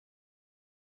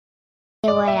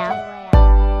What's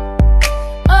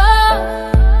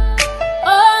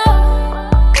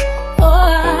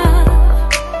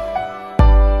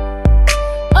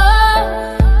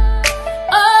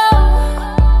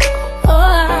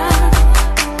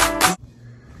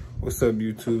up,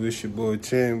 YouTube? It's your boy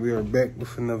Chan. We are back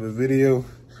with another video.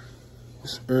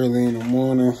 It's early in the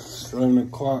morning, 7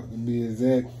 o'clock to be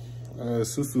exact.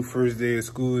 Susu first day of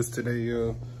school is today,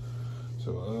 y'all.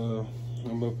 So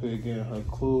I'm up here getting her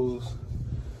clothes.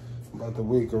 I'm about to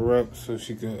wake her up so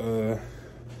she could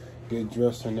get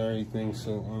dressed and everything.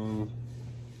 So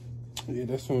yeah,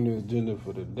 that's on the agenda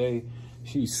for the day.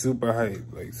 She's super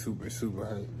hyped, like super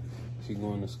hyped. She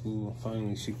going to school.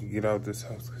 Finally, she could get out this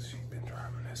house because she's been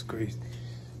driving. That's crazy.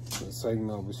 It's like,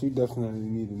 no, but she definitely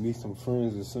need to meet some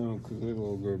friends or something because that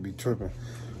little girl be tripping.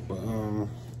 But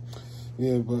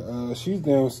yeah, but she's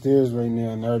downstairs right now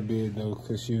in our bed though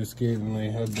because she was scared to lay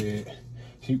in her bed.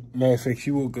 Matter of fact, she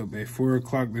woke up at 4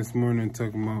 o'clock this morning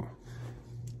talking about,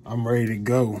 I'm ready to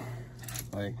go.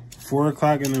 Like 4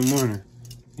 o'clock in the morning.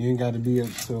 You ain't got to be up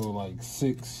till like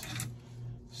 6.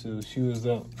 So she was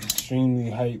up extremely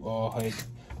hype, all hype.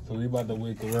 So we about to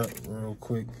wake her up real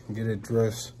quick, get her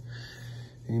dressed,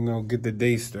 you know, get the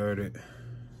day started.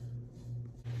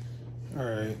 All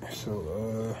right,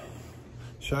 so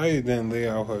Shiya didn't lay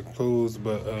out her clothes,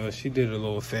 but she did a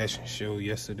little fashion show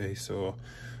yesterday. So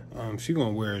she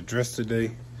gonna wear a dress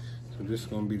today. So this is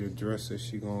gonna be the dress that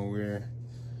she gonna wear.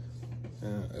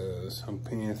 And some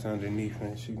pants underneath,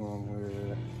 and she gonna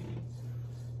wear,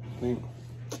 I think,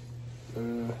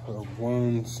 her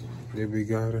ones that we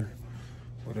got her.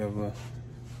 Whatever.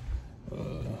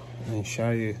 And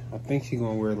Shiya, I think she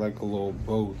gonna wear like a little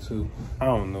bow too. I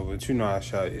don't know, but you know how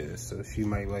Shiya is, so she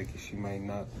might like it, she might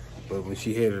not. But when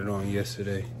she had it on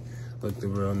yesterday, looked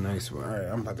real nice. But all right,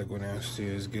 I'm about to go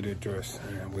downstairs, get her dressed,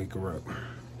 and wake her up.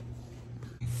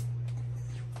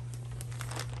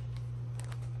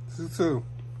 Susu,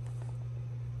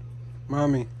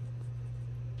 mommy,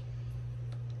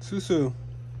 Susu,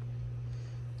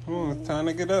 come on, it's time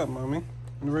to get up, mommy.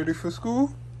 You ready for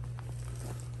school?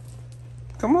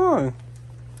 Come on.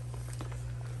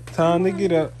 Time to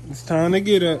get up. It's time to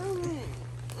get up.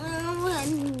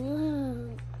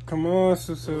 Come on,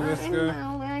 Susu, let's go.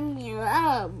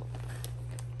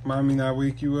 Mommy not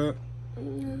wake you up?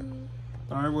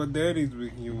 All right, well, Daddy's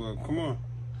waking you up. Come on.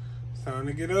 It's time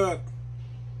to get up.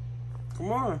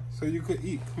 Come on, so you could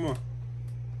eat. Come on.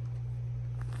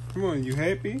 Come on, you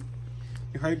happy?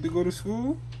 You hyped to go to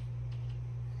school?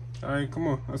 All right, come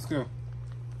on, let's go.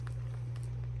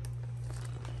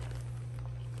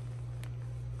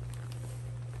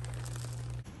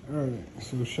 All right,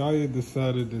 so Shiya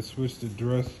decided to switch the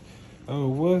dress.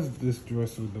 Oh, it was this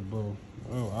dress with the bow.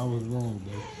 Oh, I was wrong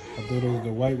though. I thought it was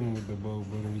the white one with the bow,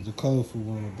 but it was the colorful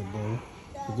one with the bow.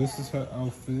 So this is her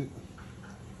outfit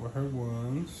with her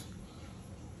ones.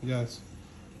 Yes.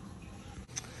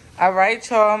 All right,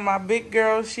 y'all, my big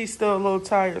girl, she's still a little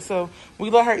tired. So we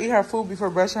let her eat her food before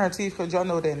brushing her teeth because y'all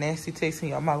know that nasty taste in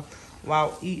your mouth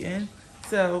while eating.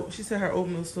 So she said her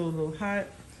oatmeal's still a little hot.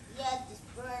 Yes, it's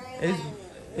burning.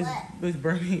 It's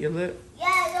burning your lip?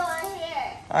 Yeah, it's over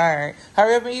here. All right.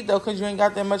 Hurry up and eat, though, because you ain't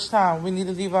got that much time. We need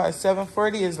to leave out at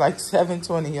 7:40. It's like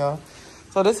 7:20, y'all.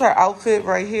 So this is her outfit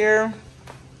right here.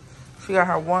 She got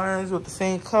her ones with the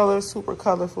same color, super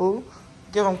colorful.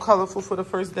 Give them colorful for the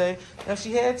first day. Now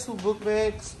she had 2 book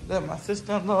bags that my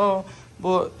sister-in-law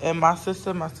bought, and my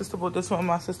sister bought this one.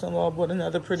 My sister-in-law bought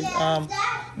another pretty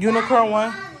unicorn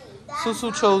one.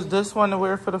 Susu chose this one to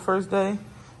wear for the first day,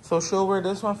 so she'll wear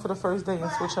this one for the first day and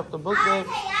switch up the book bag.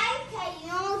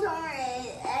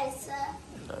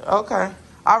 Okay.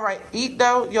 All right. Eat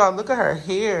though, y'all. Look at her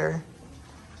hair.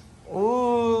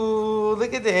 Ooh,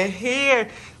 look at that hair.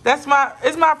 It's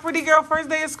my pretty girl first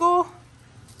day of school.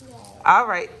 All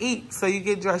right, eat so you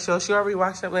get dressed, y'all. She already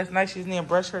washed up last night. She's need to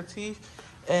brush her teeth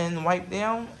and wipe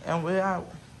down, and we're out.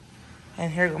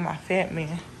 And here go my fat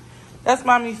man. That's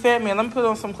mommy fat man. Let me put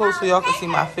on some clothes so y'all can see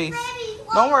my face.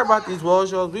 Don't worry about these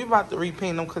walls, y'all. We about to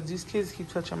repaint them because these kids keep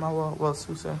touching my wall. Well,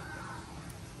 Susan.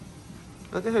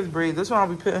 Look at his braids. This one I'll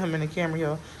be putting him in the camera,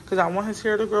 y'all, because I want his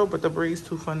hair to grow, but the braids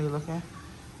too funny looking.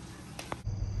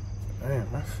 Man,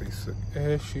 my face look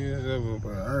ashy as ever,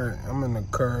 but all right, I'm in the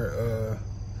car,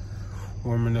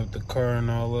 warming up the car and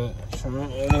all that. So,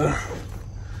 man,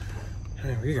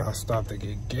 we gotta stop to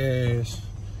get gas,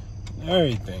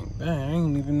 everything. Dang, I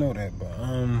didn't even know that, but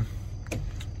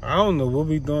I don't know what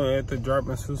we doing after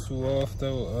dropping Susu off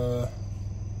though.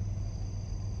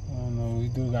 I don't know. We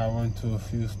do gotta run to a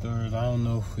few stores. I don't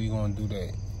know if we gonna do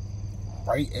that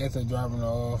right after dropping her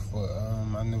off, but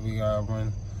I know we gotta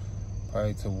run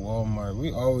probably to Walmart.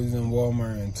 We always in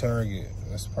Walmart and Target.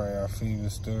 That's probably our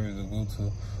favorite stores to go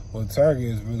to. Well, Target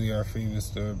is really our favorite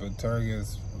store, but Target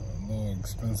is a little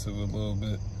expensive a little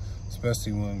bit,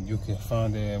 especially when you can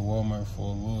find it at Walmart for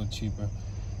a little cheaper.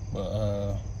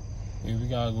 But yeah, we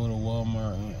gotta go to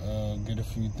Walmart and get a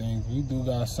few things. We do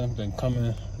got something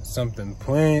coming, something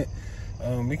planned.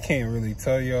 We can't really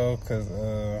tell y'all because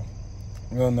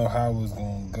we don't know how it's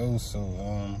gonna go.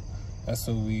 So that's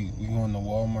what we going to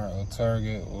Walmart or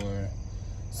Target or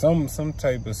some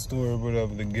type of store or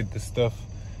whatever to get the stuff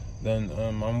done.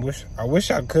 I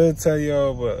wish I could tell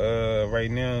y'all, but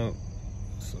right now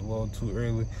it's a little too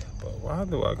early. But why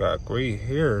do I got gray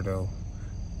hair though?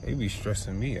 They be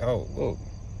stressing me out. Look,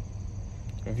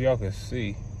 if y'all can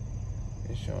see,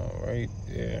 it's showing right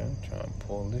there. I'm trying to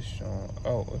pull this joint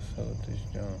out. What's up with this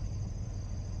joint?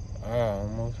 I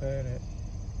almost had it.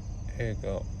 There you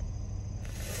go.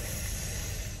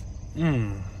 I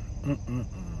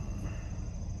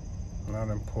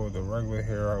done pulled the regular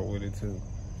hair out with it too.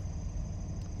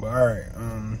 But alright,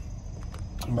 I'm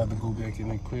about to go back in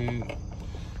the crib,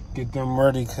 get them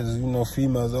ready, because you know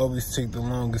females always take the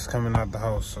longest coming out the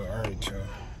house. So alright, y'all.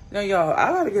 Now y'all,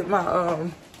 I gotta get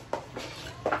my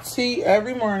tea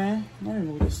every morning. I don't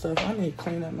know this stuff. I need to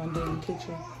clean up my damn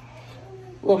kitchen.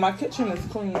 Well, my kitchen is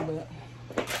clean, but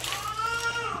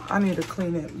I need to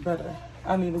clean it better.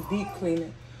 I need to deep clean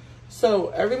it. So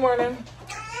every morning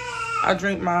I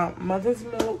drink my mother's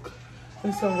milk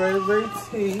and some raspberry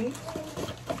tea,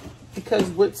 because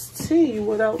what's tea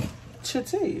without your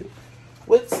tea?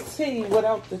 What's tea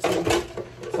without the tea?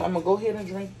 So I'm gonna go ahead and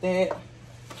drink that.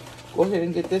 Go ahead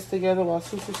and get this together while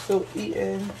Susu's still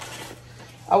eating.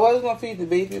 I was gonna feed the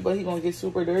baby, but he gonna get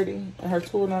super dirty and her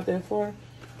tool not that far.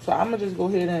 So I'm gonna just go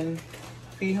ahead and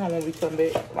feed him when we come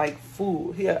back, like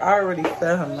food. I already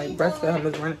fed him, like breastfed him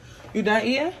this morning. You done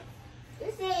eating?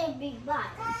 This ain't a big box.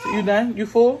 You done? You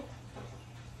full?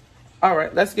 All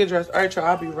right, let's get dressed. All right, y'all,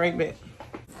 I'll be right back.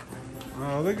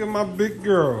 Oh, look at my big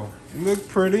girl. You look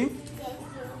pretty.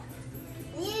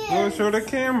 Yeah. Oh, show the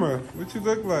camera. What you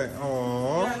look like?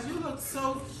 Oh. Guys, you look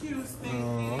so cute, Stinky.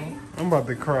 I'm about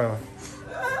to cry.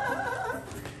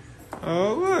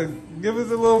 Oh, look. Give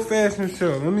us a little fashion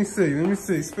show. Let me see. Let me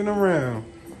see. Spin around.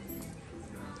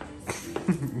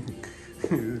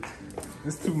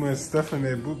 There's too much stuff in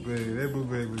that book bag. That book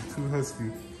bag was too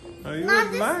husky. Oh, you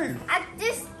look nice.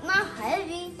 This not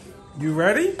heavy. You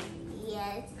ready?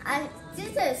 Yes. This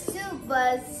is a soup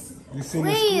bus. You seen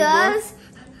the school bus?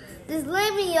 This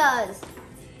Lemios.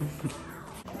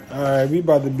 Alright, we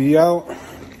about to be out.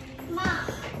 Mom.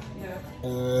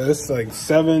 It's like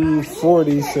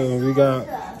 7:40, so we got...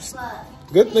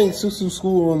 Good thing Susu's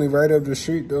school only right up the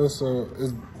street though, so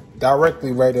it's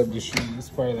directly right up the street. It's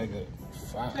probably like a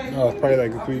 5, no, it's probably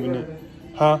like a 3-minute.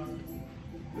 Huh?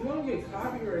 You want to get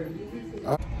copyrighted?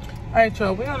 All right,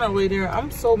 y'all, we on our way there. I'm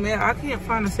so mad. I can't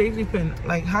find a safety pin.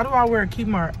 Like, how do I wear a key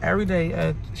mark every day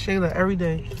at Shayla every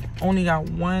day? Only got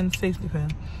one safety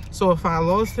pin. So if I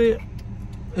lost it,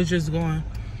 it's just gone.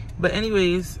 But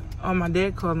anyways, my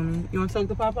dad calling me. You want to talk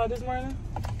to Papa this morning?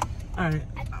 All right.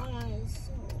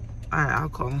 All right, I'll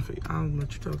call him for you. I'll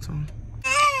let you talk to him.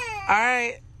 All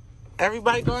right.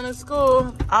 Everybody going to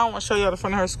school. I don't want to show y'all the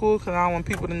front of her school because I don't want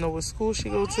people to know what school she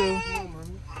go to.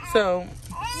 So...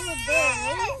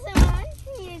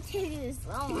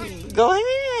 Go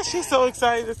ahead. She's so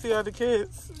excited to see all the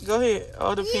kids. Go ahead.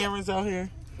 All the parents out here.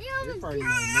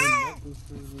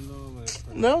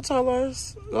 No, tell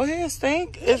us. Go ahead,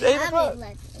 Stink. It's 8 o'clock.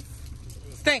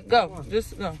 Stink, go.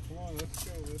 Just go.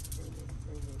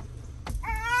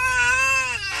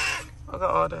 Look at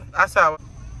all that. I saw it.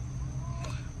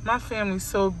 My family's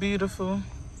so beautiful.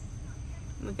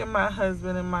 Look at my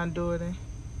husband and my daughter.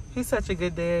 He's such a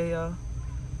good dad, y'all.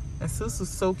 And Susu's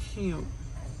so cute.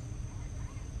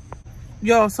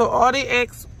 Yo, so all they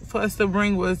asked for us to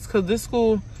bring was, because this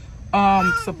school they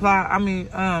supply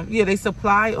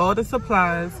all the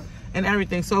supplies and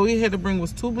everything. So all we had to bring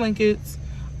was 2 blankets,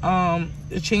 a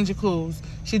change of clothes.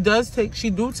 She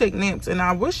do take naps, and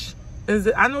I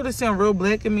know this sound real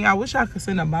black in me. I wish I could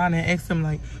send a bonnet and ask them,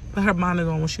 like, put her bonnet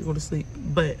on when she go to sleep.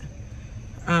 But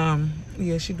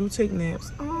yeah, she do take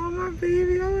naps. Oh, my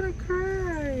baby, I wanna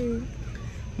cry.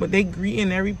 But they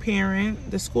greeting every parent.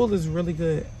 The school is really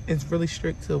good. It's really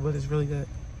strict too, but it's really good.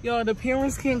 Yo, the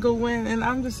parents can't go in, and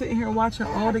I'm just sitting here watching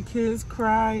all the kids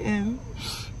cry, and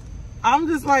I'm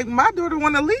just like, my daughter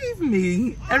want to leave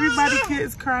me. Everybody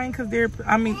kids crying because they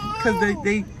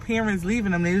parents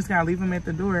leaving them. They just gotta leave them at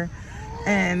the door.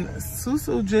 And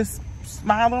Susu just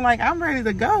smiling like, I'm ready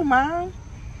to go, Mom.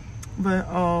 But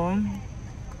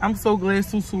I'm so glad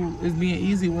Susu is being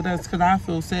easy with us because I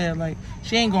feel sad. Like,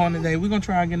 she ain't going today. We're going to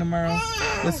try again tomorrow.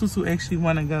 But Susu actually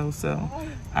want to go, so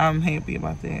I'm happy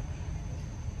about that.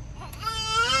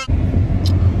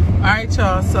 Alright,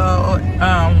 y'all. So,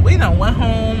 we done went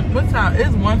home. What time?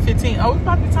 It's 1:15. Oh, it's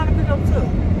probably time to pick up too.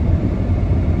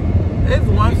 It's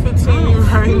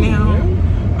 1:15 right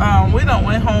now. We done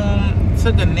went home,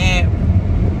 took a nap,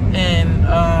 and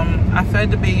I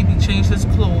fed the baby, changed his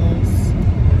clothes,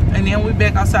 and then we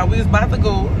back outside. We was about to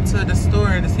go to the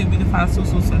store to see if we can find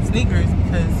Susu some sneakers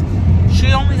because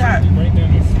she only got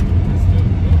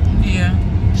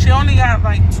she only got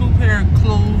like 2 pair of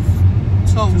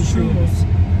closed-toe shoes.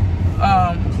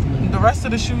 The rest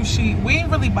of the shoes we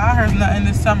didn't really buy her nothing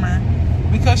this summer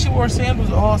because she wore sandals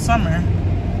all summer.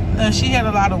 And she had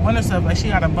a lot of winter stuff, like she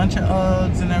got a bunch of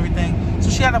Uggs and everything. So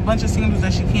she had a bunch of sandals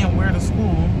that she can't wear to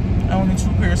school and only 2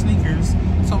 pair of sneakers.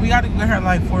 So we got to get her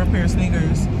like 4 pair of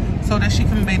sneakers so that she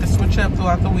can be able to switch up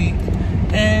throughout the week.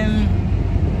 And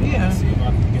yeah. See if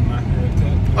I can get my hair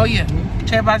cut. Oh yeah.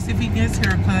 Check about to see if he gets his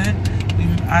hair cut.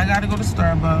 I got to go to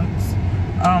Starbucks.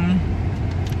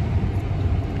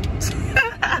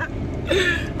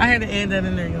 I had to add that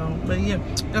in there, y'all. But yeah,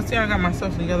 y'all see I got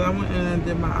myself together. I went and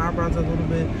did my eyebrows a little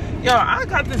bit. Yo, I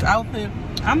got this outfit.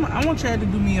 I want y'all to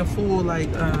do me a full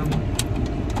like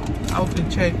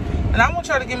outfit check. And I want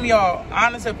y'all to give me y'all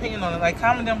honest opinion on it. Like,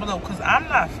 comment down below, because I'm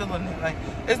not feeling it. Like,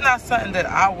 it's not something that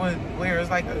I would wear. It's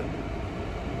like a,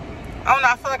 I don't know,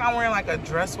 I feel like I'm wearing like a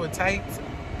dress with tights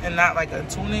and not like a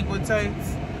tunic with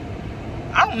tights.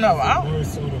 I don't know.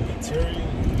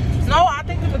 No, I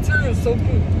think the material is so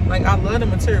cute. Like, I love the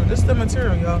material. This is the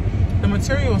material, y'all. The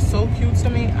material is so cute to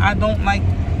me. I don't like,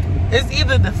 it's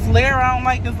either the flare I don't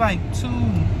like, it's like too,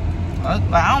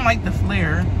 like, I don't like the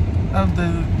flare of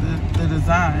the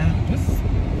design.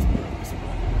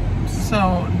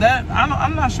 So that,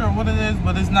 I'm not sure what it is,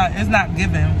 but it's not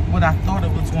giving what I thought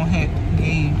it was going to have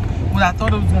gave. What I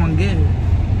thought it was going to give.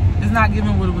 It's not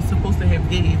giving what it was supposed to have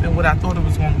gave and what I thought it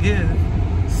was going to give.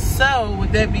 So,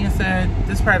 with that being said,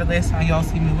 this is probably the last time y'all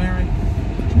see me wear it.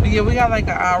 But yeah, we got like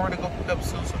an hour to go pick up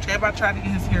Susu. So, Chad tried to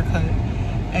get his hair cut.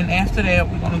 And after that,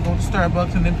 we're going to go to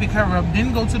Starbucks and then pick her up.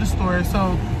 Then go to the store.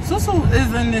 So, Susu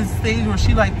is in this stage where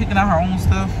she like picking out her own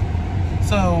stuff.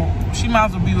 So, she might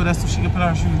as well be with us so she can put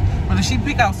on her shoes. But if she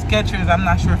pick out Skechers, I'm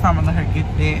not sure if I'm going to let her get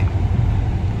that.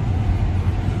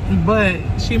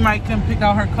 But she might can pick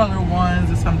out her color ones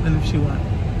or something if she wants.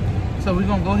 So, we're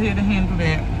going to go ahead and handle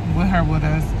that with her with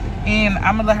us. And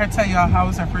I'm gonna let her tell y'all how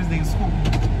was her first day of school.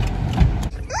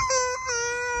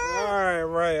 All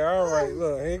right.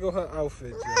 Look, here go her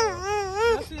outfit,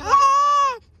 y'all.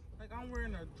 Like I'm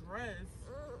wearing a dress.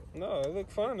 No, it look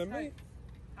fine to me.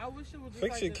 I wish it was just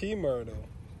fix like your keymer though.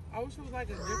 I wish it was like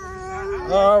a different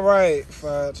design. All right,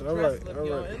 Fudge. All right.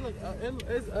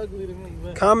 It's ugly to me.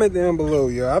 But comment down below,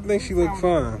 y'all. I think she look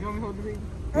fine. You want me to hold the baby?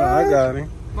 No, I got it.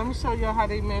 Let me show y'all how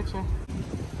they matching.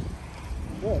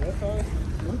 Yeah, that's how it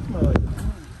looks like.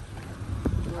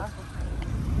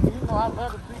 You know I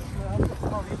love the beach, man.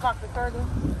 Oh, you popped the curtain?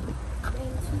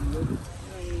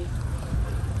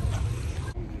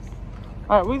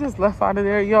 Alright, we just left out of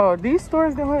there. Yo, these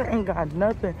stores down here ain't got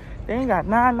nothing. They ain't got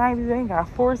 990s, they ain't got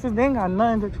Forces, they ain't got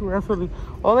nothing that you wear in Philly.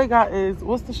 All they got is,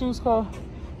 what's the shoes called?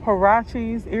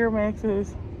 Huaraches, Air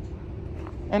Maxes,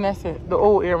 and that's it. The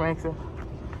old Air Maxes.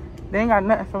 They ain't got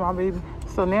nothing for my baby.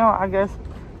 So now I guess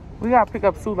we gotta pick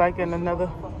up Sue like in another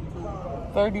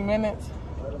 30 minutes.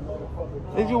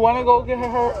 Did you want to go get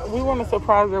her? We want to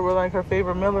surprise her with like her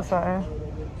favorite meal or something.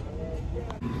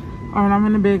 All right, I'm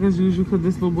in the bag as usual because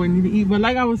this little boy need to eat. But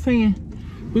like I was saying,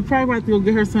 we probably about to go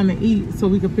get her something to eat so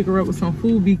we can pick her up with some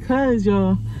food because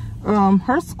y'all,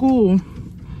 her school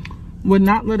would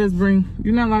not let us bring.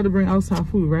 You're not allowed to bring outside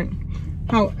food, right?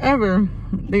 However,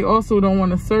 they also don't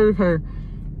want to serve her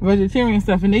vegetarian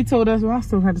stuff, and they told us, well, I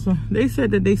still had this one. They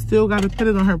said that they still got to put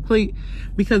it on her plate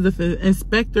because if the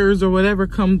inspectors or whatever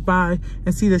come by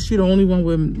and see that she the only one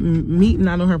with meat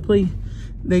not on her plate,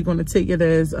 they're gonna take it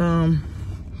as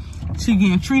she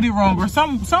getting treated wrong or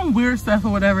some weird stuff or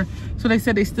whatever. So they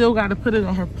said they still got to put it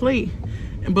on her plate,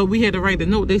 but we had to write a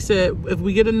note. They said if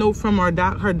we get a note from her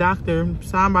doctor,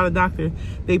 signed by the doctor,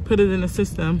 they put it in the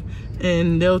system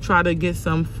and they'll try to get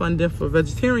some funding for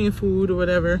vegetarian food or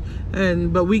whatever.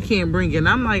 But we can't bring it. And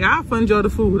I'm like, I'll fund y'all the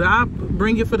food. I'll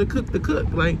bring it for the cook to cook.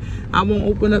 Like, I won't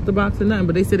open up the box or nothing.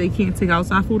 But they said they can't take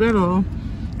outside food at all.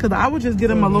 Because I would just get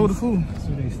them a load of food. So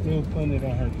they still put it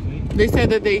on her plate? They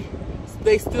said that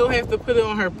they still have to put it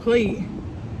on her plate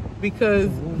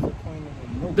because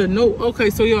the note.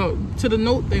 Okay, so y'all, to the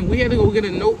note thing, we had to go get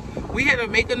a note. We had to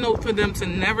make a note for them to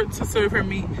never to serve her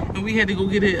meat, and we had to go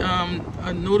get it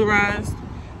notarized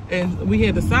and we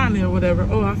had the sign there or whatever.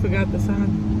 Oh, I forgot the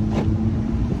sign.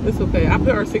 It's okay. I put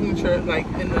our signature like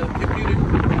in the computer.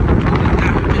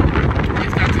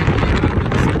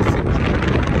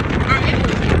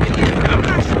 I'm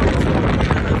not sure if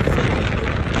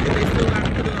they still have to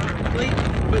put it on her plate,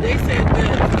 but they said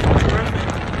that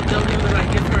they'll give her like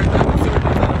give her another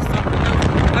service of something else.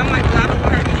 And I'm like, well, I don't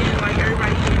want her eating like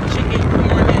everybody eating chicken,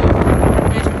 corn, and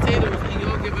mashed potatoes, and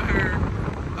y'all giving her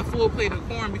a full plate of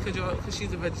corn because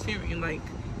she's a vegetarian. Like,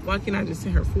 why can't I just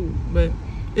send her food? But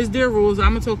it's their rules.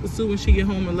 I'm gonna talk to Sue when she get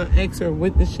home and ask her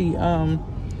what did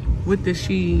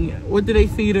they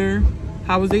feed her?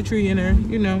 How was they treating her?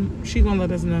 You know, she gonna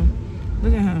let us know.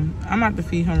 Look at him. I'm about to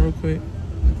feed him real quick.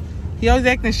 He always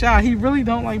acting shy. He really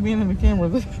don't like being in the camera.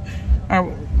 Look, all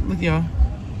right, look y'all.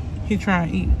 He trying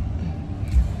to eat.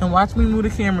 And watch me move the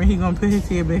camera. He gonna put his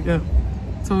head back up.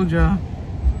 Told y'all.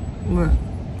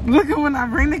 Look at when I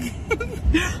bring the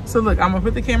camera. So look, I'm gonna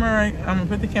put the camera right. I'm gonna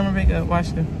put the camera back up. Watch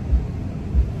this.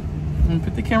 I'm gonna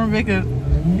put the camera back up.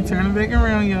 You turn it back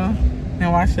around, y'all.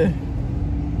 Now watch it.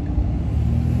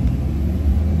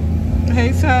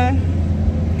 Hey, son.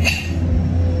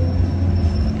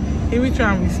 He be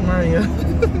trying to be smart, y'all.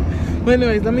 But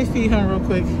anyways, let me feed him real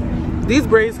quick. These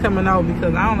braids coming out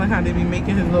because I don't know how they be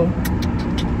making his little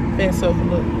fat self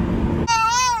look.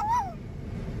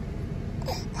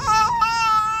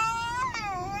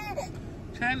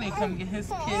 Trying to come get his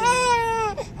kid.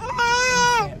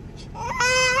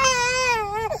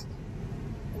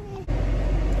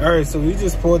 Alright, so we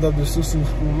just pulled up the Susu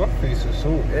school. My face is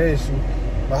so ashy.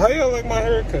 But how y'all like my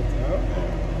haircut, though?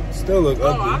 Still look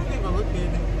ugly. Oh, I didn't even look at it.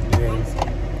 Yeah.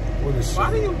 What is Why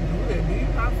do you do that? Do you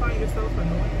not find yourself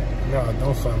annoying? No, I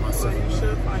don't find myself Well, you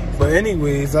should find yourself. But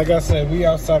anyways, like I said, we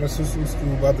outside of Susu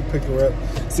school, about to pick her up.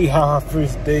 See how her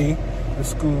first day of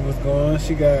school was going.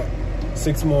 She got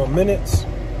 6 more minutes.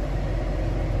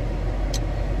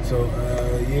 So,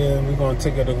 yeah, we're going to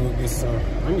take her to go get some.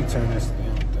 Let me turn this down.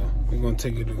 We're going to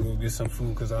take her to go get some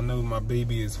food because I know my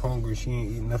baby is hungry. She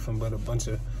ain't eating nothing but a bunch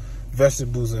of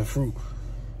vegetables and fruit.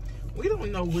 We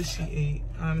don't know what she ate,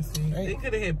 honestly. They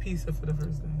could have had pizza for the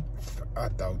first day. I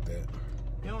doubt that.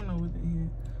 You don't know what they had.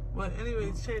 But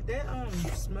anyways, Chad, that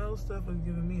smell stuff is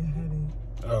giving me a headache.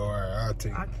 Oh, all right.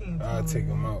 I'll take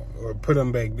them out. Or put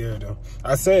them back there, though.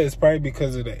 I said it's probably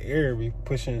because of the air. We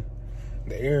pushing.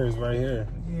 The air is right here.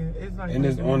 Yeah, it's like. And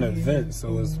it's on a vent,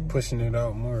 so it's pushing it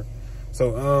out more.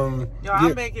 So, Yo, yeah.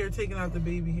 I'm back here taking out the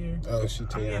baby hair. Oh, she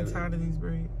taking I'm getting tired of these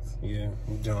braids. Yeah,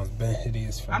 John's been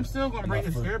hideous. I'm still going to bring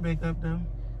his hair back up, though.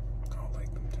 I don't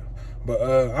like them, too. But,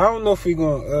 I don't know if we're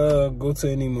going to go to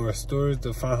any more stores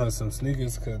to find her some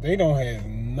sneakers, because they don't have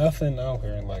nothing out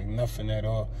here, like nothing at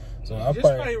all. So, I'll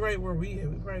probably right where we at.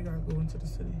 We probably got to go into the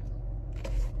city.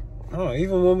 Oh,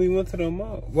 even when we went to the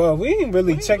mall. Well, we didn't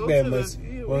really check that much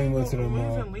when we went to the mall. We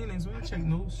was in Leanings. We didn't check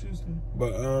no shoes.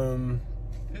 But,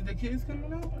 is the kids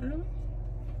coming out early?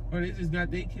 Or they just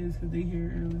got their kids because they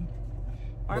here early?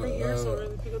 Why they here so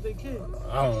early to pick up their kids?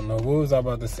 I don't know. What was I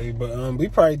about to say? But we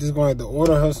probably just going to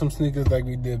order her some sneakers like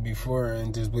we did before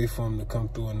and just wait for them to come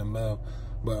through in the mail.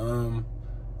 But,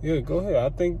 yeah, go ahead. I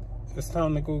think it's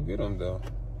time to go get them, though.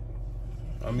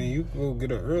 I mean, you can go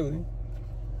get her early.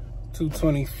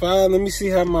 2:25. Let me see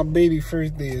how my baby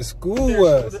first day of school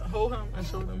was. Hold him and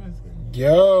show them his game.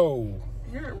 Yo.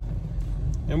 Here.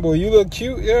 And boy, you look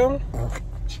cute, yo.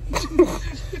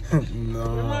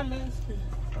 No.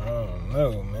 I don't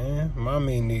know, man.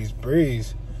 Mommy needs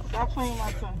braids. Stop playing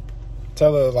my tongue.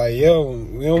 Tell her, like, yo,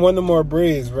 we don't want no more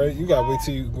braids, right? You gotta wait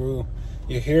till you grow,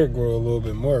 your hair grow a little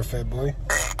bit more, fat boy.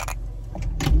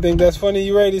 You think that's funny?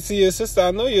 You ready to see your sister?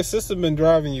 I know your sister been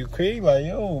driving you crazy. Like,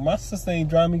 yo, my sister ain't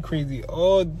driving me crazy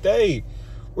all day.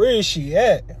 Where is she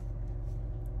at?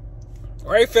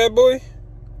 Right, fat boy?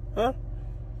 Huh?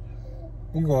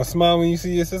 You gonna smile when you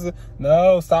see your sister?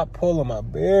 No, stop pulling my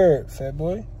beard, fat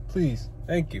boy. Please.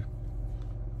 Thank you.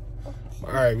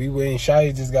 Alright, we waiting.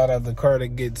 Shiya just got out of the car to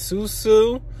get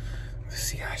Susu. Let's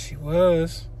see how she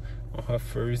was on her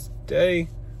first day.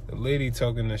 The lady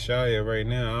talking to Shiya right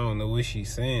now. I don't know what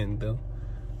she's saying, though.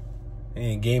 They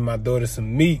ain't gave my daughter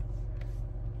some meat.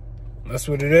 That's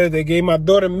what it is. They gave my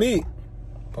daughter meat.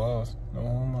 Pause. No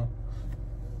homo.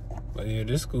 But yeah,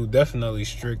 this school definitely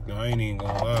strict. No, I ain't even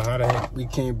gonna lie. How the heck we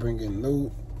can't bring in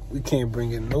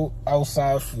no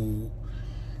outside food.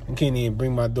 I can't even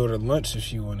bring my daughter lunch if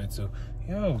she wanted to.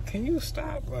 Yo, can you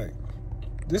stop? Like,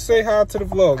 just say hi to the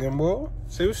vlog, boy.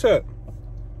 Say what's up.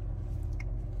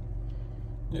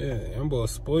 Yeah, I'm gonna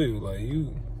spoil you. Like,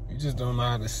 you just don't know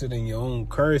how to sit in your own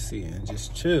car seat and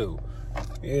just chill.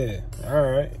 Yeah, all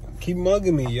right. Keep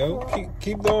mugging me, yo.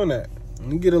 Keep doing that.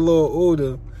 When you get a little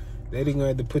older, Daddy gonna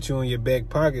have to put you on your back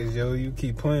pockets, yo. You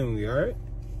keep playing with me, alright?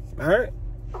 Alright?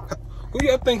 Who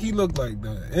y'all think he look like,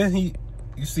 though? And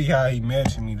you see how he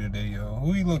matching me today, yo.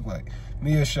 Who he look like?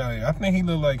 Me or Shiya? I think he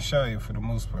look like Shiya for the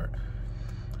most part.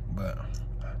 But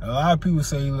a lot of people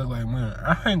say he look like me.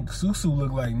 I think Susu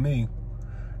look like me.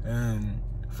 And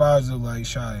Faza look like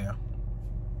Shiya.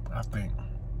 I think.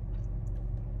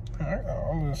 I got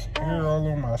all this hair all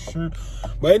on my shirt.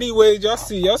 But anyways, y'all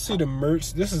see the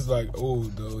merch. This is like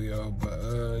old though, y'all. But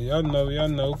y'all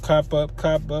know. Cop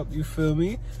up, you feel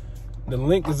me? The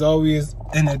link is always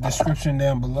in the description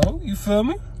down below. You feel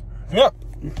me? Yep.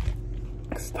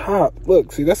 Stop.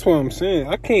 Look, see, that's what I'm saying.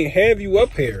 I can't have you up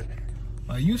here.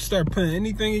 Like, you start putting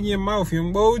anything in your mouth,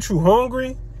 young boy. What, you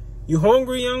hungry? You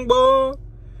hungry, young boy?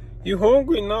 You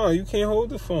hungry? No, you can't hold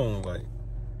the phone. Like,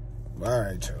 all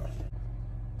right, y'all.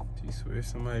 You swear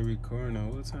somebody recording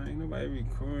all the time? Ain't nobody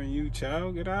recording you,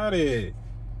 child. Get out of here.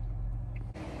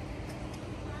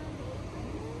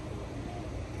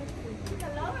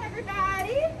 Hello,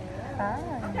 everybody.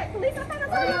 Hi. Okay, police, I thought I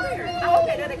saw you here. Oh,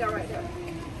 okay, there they go right there.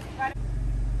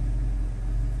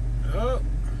 Oh,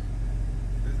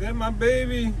 is that my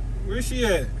baby? Where's she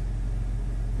at?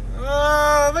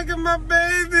 Oh, look at my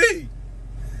baby.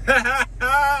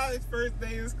 It's first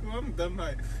day of school. I'm dumb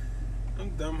hype.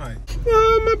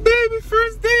 Oh, my baby,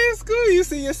 first day of school. You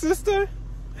see your sister?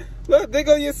 Look, there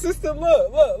go your sister.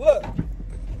 Look.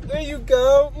 There you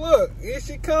go. Look, here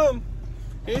she come.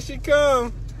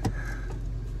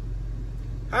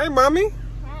 Hi, mommy.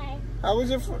 Hi. How was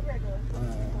your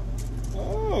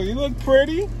Oh, you look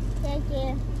pretty. Thank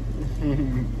you.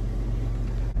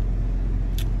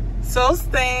 So,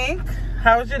 Stink,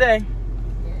 how was your day?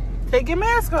 Take your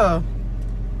mask off.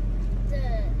 Good.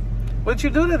 What you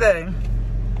do today?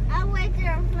 I went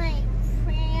there playing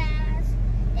crayons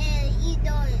and you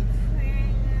doing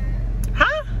crayons.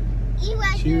 Huh? You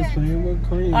went She was there. playing with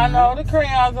crayons. I know the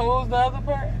crayons. What was the other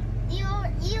part? You were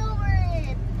in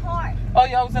the park. Oh,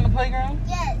 y'all was in the playground?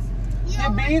 Yes. Your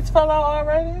beads fell out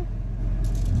already?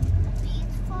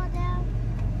 Beads fall down.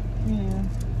 Yeah.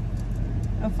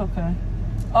 That's okay.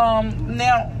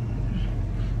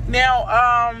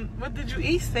 Now, what did you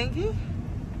eat, Stinky?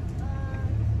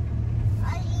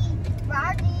 I eat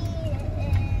broccoli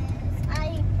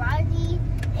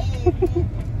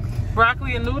and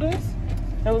Broccoli and noodles?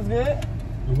 That was good?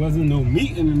 There wasn't no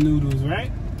meat in the noodles,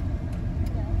 right?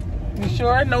 You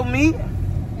sure? No meat?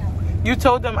 no. You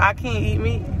told them I can't eat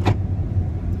meat?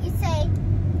 You say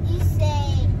you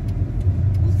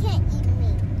can't eat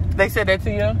meat. They said that to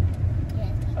you? Yes,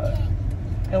 you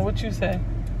can't. And what you say?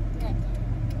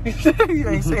 Nothing. You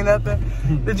ain't say nothing.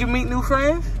 Did you meet new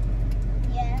friends?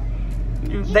 Yeah.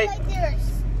 You They, like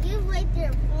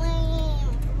they're playing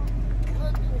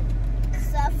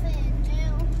stuff and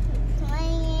do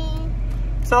playing.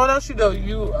 so what else you do?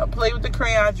 You play with the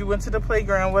crayons. You went to the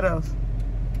playground. What else?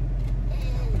 And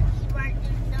you weren't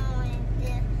just doing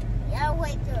this. I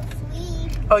went to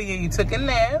sleep. Oh yeah, you took a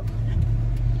nap.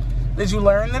 Did you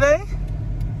learn today?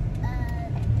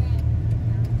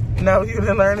 No, you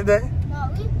didn't learn today? No,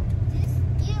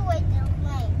 you went to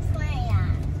playing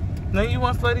crayons. No, you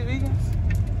want slutty vegans?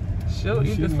 She'll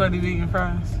eat the slutty vegan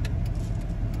fries.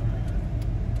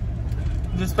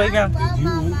 Just playground. I love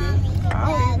my mommy and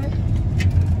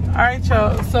daddy. All right,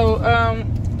 y'all. So,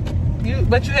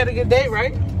 but you had a good day,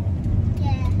 right?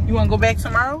 Yeah. You want to go back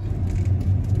tomorrow?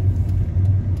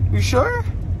 You sure?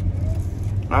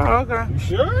 Oh, okay. You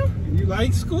sure? You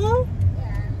like school?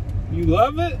 Yeah. You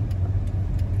love it?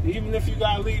 Even if you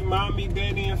gotta leave mommy,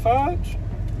 daddy, and Fudge?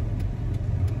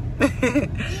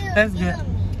 That's good.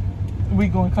 We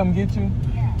gonna come get you?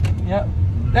 Yeah. Yep.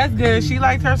 That's good. She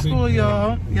liked her school,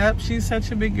 y'all. Yep, she's such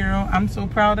a big girl. I'm so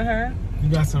proud of her. You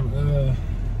got some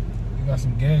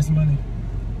gas money?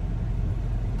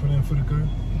 Put in for the car?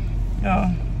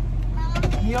 Yeah.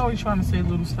 He always trying to say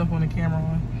little stuff on the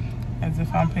camera as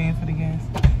if I'm paying for the gas.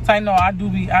 So I know I do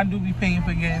be paying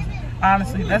for gas.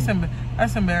 Honestly, that's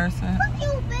embarrassing.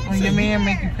 When your man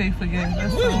make you pay for gas.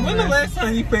 That's so When the last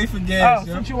time you paid for gas? Oh,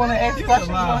 since you want to ask questions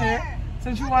on here.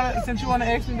 Since you want to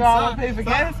ask me, do I want to pay for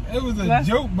gas? It was a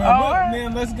joke, but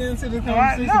man, let's get into the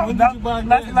conversation. No, When did you buy gas?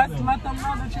 let's let them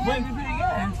know that you want me to pay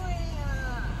gas.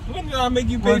 When did I make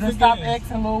you pay for gas? Stop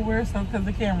asking little weird stuff because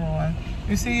the camera on.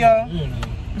 You see y'all?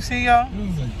 You see y'all? It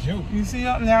was a joke. You see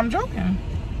y'all? Now I'm joking.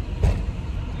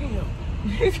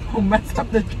 He's gonna mess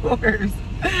up the doors.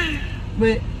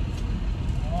 But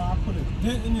I put a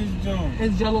dent in his joint.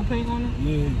 is Jello paint on it?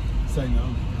 Yeah. Say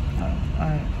no.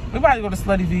 Alright. We about to go to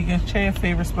Slutty Vegan, Chad's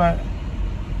favorite spot.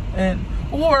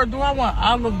 Or do I want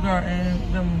Olive Garden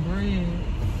and them bread?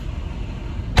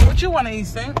 What you want to eat,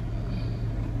 Saint?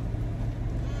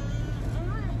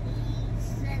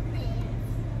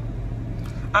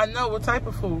 I know. What type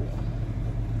of food?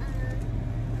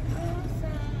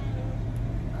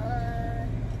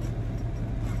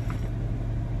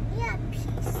 Yeah,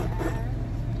 pizza.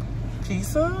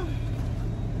 Pizza?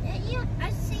 Yeah, I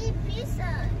see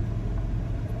pizza.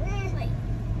 Wait.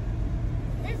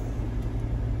 This.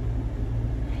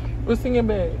 What's in your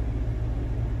bag?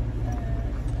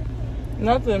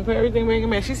 Nothing. Put everything back in your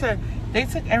bag. She said they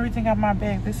took everything out of my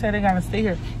bag. They said they gotta stay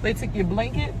here. They took your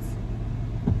blankets.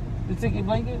 They took your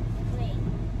blankets. Wait.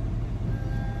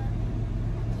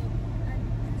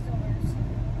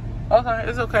 Okay,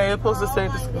 it's okay. It's supposed to stay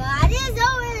at the school. God, it's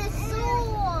over the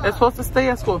school. It's supposed to stay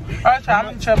at school. All right, y'all.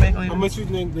 I'm gonna back later. How much you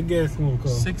think the gas gonna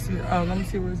cost? 60. Oh, let me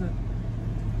see where it's at.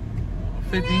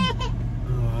 50.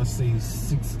 I say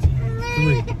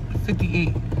 63.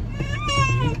 58.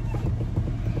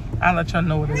 I'll let y'all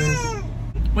know what it is.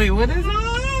 Wait, what is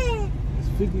it? It's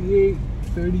 58,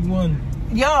 31.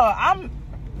 Yo,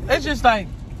 it's just like,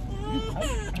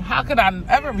 how could I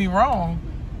ever be wrong?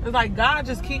 It's like God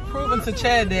just keep proving to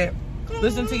Chad that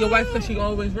listen to your wife because she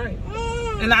always right.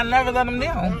 And I never let him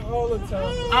down. Not all the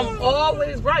time. I'm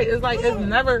always right. It's like, it's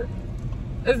never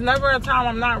a time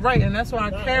I'm not right. And that's why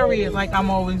I carry it like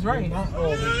I'm always right. Not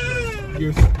always right.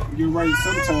 You're right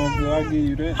sometimes, but I'll give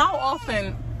you that. How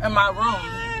often am I wrong?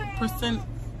 Percent?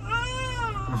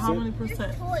 How many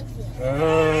percent?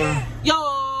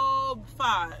 Yo,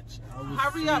 Fudge.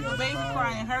 Hurry up, the baby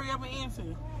crying. Hurry up and answer.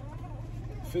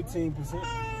 15%.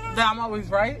 That I'm always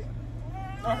right?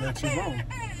 That you're wrong.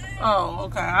 Oh,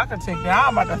 okay. I can take that.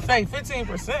 I'm about to say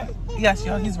 15%. Yes,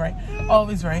 yo, he's right.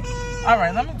 Always right. All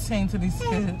right, let me change to these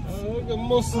kids. Look at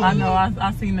Muslims. I know,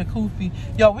 I seen the kufi.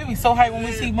 Yo, we be so hyped when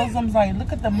we see Muslims. Like,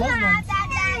 look at the Muslims.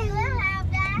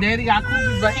 Daddy got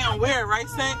kufis, but he don't wear it, right,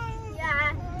 Saint?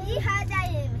 Yeah, he had that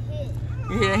in his.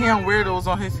 Yeah, he don't wear those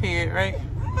on his head, right?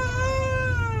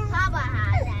 Papa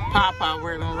had that. Papa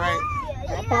wear them, right?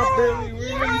 Yeah, Papa barely he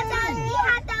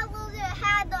had that little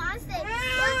hat on. I said,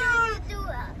 what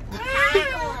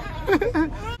do you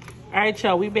do? All right,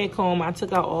 y'all, we back home. I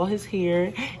took out all his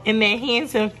hair and that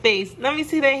handsome face. Let me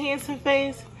see that handsome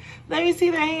face. Let me see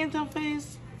that handsome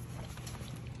face.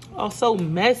 Oh, so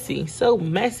messy, so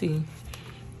messy.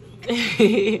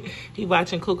 He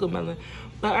watching Cocomelon.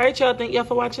 But all right, y'all, thank y'all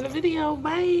for watching the video.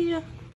 Bye.